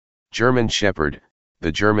German Shepherd.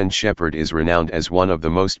 The German Shepherd is renowned as one of the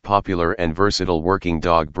most popular and versatile working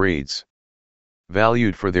dog breeds.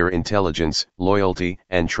 Valued for their intelligence, loyalty,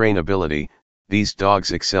 and trainability, these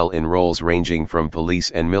dogs excel in roles ranging from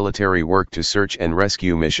police and military work to search and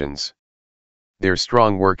rescue missions. Their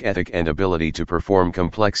strong work ethic and ability to perform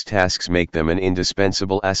complex tasks make them an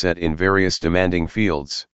indispensable asset in various demanding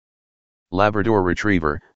fields. Labrador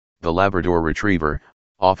Retriever. The Labrador Retriever,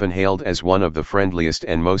 often hailed as one of the friendliest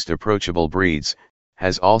and most approachable breeds,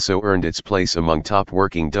 has also earned its place among top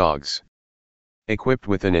working dogs. Equipped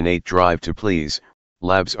with an innate drive to please,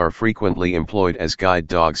 Labs are frequently employed as guide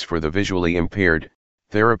dogs for the visually impaired,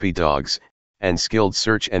 therapy dogs, and skilled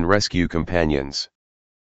search and rescue companions.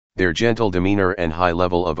 Their gentle demeanor and high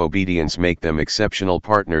level of obedience make them exceptional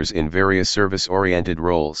partners in various service-oriented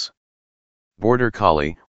roles. Border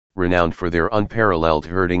Collie. Renowned for their unparalleled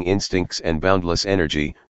herding instincts and boundless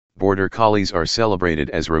energy, Border Collies are celebrated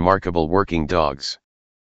as remarkable working dogs.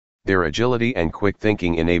 Their agility and quick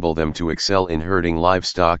thinking enable them to excel in herding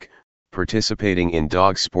livestock, participating in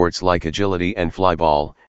dog sports like agility and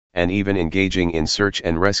flyball, and even engaging in search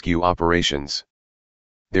and rescue operations.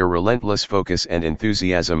 Their relentless focus and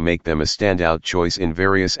enthusiasm make them a standout choice in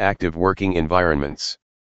various active working environments.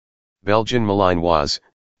 Belgian Malinois.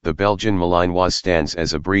 The Belgian Malinois stands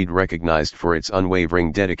as a breed recognized for its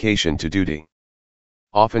unwavering dedication to duty.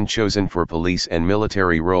 Often chosen for police and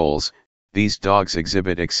military roles, these dogs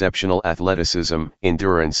exhibit exceptional athleticism,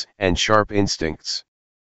 endurance, and sharp instincts.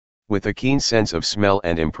 With a keen sense of smell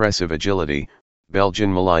and impressive agility,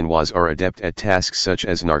 Belgian Malinois are adept at tasks such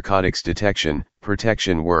as narcotics detection,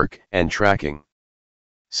 protection work, and tracking.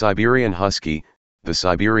 Siberian Husky. The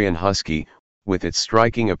Siberian Husky, with its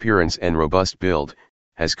striking appearance and robust build,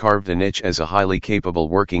 has carved a niche as a highly capable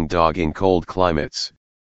working dog in cold climates.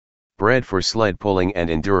 Bred for sled pulling and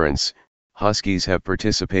endurance, Huskies have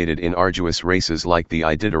participated in arduous races like the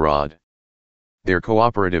Iditarod. Their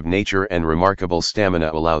cooperative nature and remarkable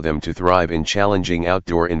stamina allow them to thrive in challenging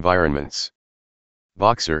outdoor environments.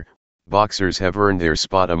 Boxer. Boxers have earned their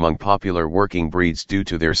spot among popular working breeds due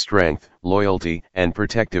to their strength, loyalty, and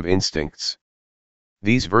protective instincts.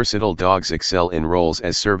 These versatile dogs excel in roles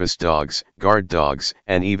as service dogs, guard dogs,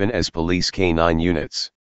 and even as police canine units.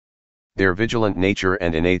 Their vigilant nature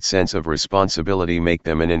and innate sense of responsibility make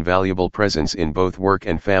them an invaluable presence in both work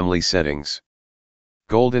and family settings.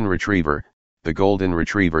 Golden Retriever. The Golden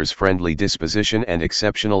Retriever's friendly disposition and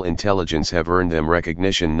exceptional intelligence have earned them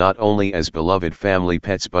recognition not only as beloved family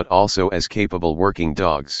pets but also as capable working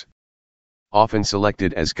dogs. Often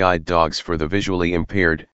selected as guide dogs for the visually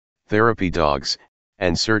impaired, therapy dogs,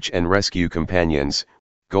 and search and rescue companions,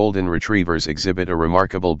 Golden Retrievers exhibit a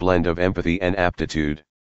remarkable blend of empathy and aptitude.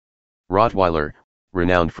 Rottweiler.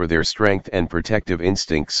 Renowned for their strength and protective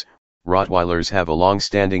instincts, Rottweilers have a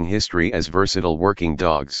long-standing history as versatile working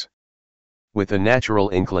dogs. With a natural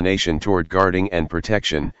inclination toward guarding and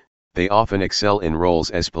protection, they often excel in roles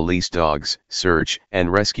as police dogs, search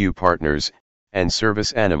and rescue partners, and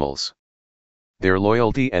service animals. Their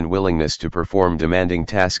loyalty and willingness to perform demanding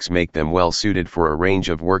tasks make them well suited for a range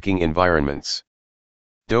of working environments.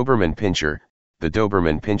 Doberman Pinscher. The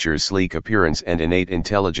Doberman Pinscher's sleek appearance and innate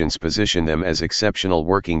intelligence position them as exceptional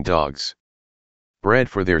working dogs. Bred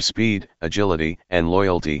for their speed, agility, and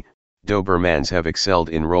loyalty, Dobermans have excelled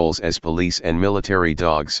in roles as police and military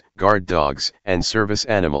dogs, guard dogs, and service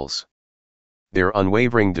animals. Their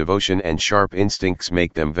unwavering devotion and sharp instincts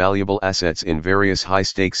make them valuable assets in various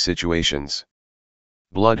high-stakes situations.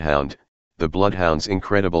 Bloodhound. The Bloodhound's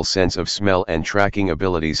incredible sense of smell and tracking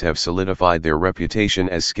abilities have solidified their reputation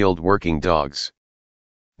as skilled working dogs.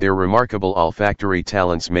 Their remarkable olfactory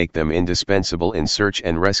talents make them indispensable in search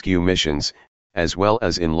and rescue missions, as well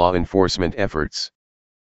as in law enforcement efforts.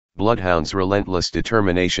 Bloodhound's relentless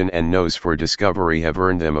determination and nose for discovery have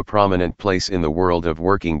earned them a prominent place in the world of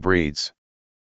working breeds.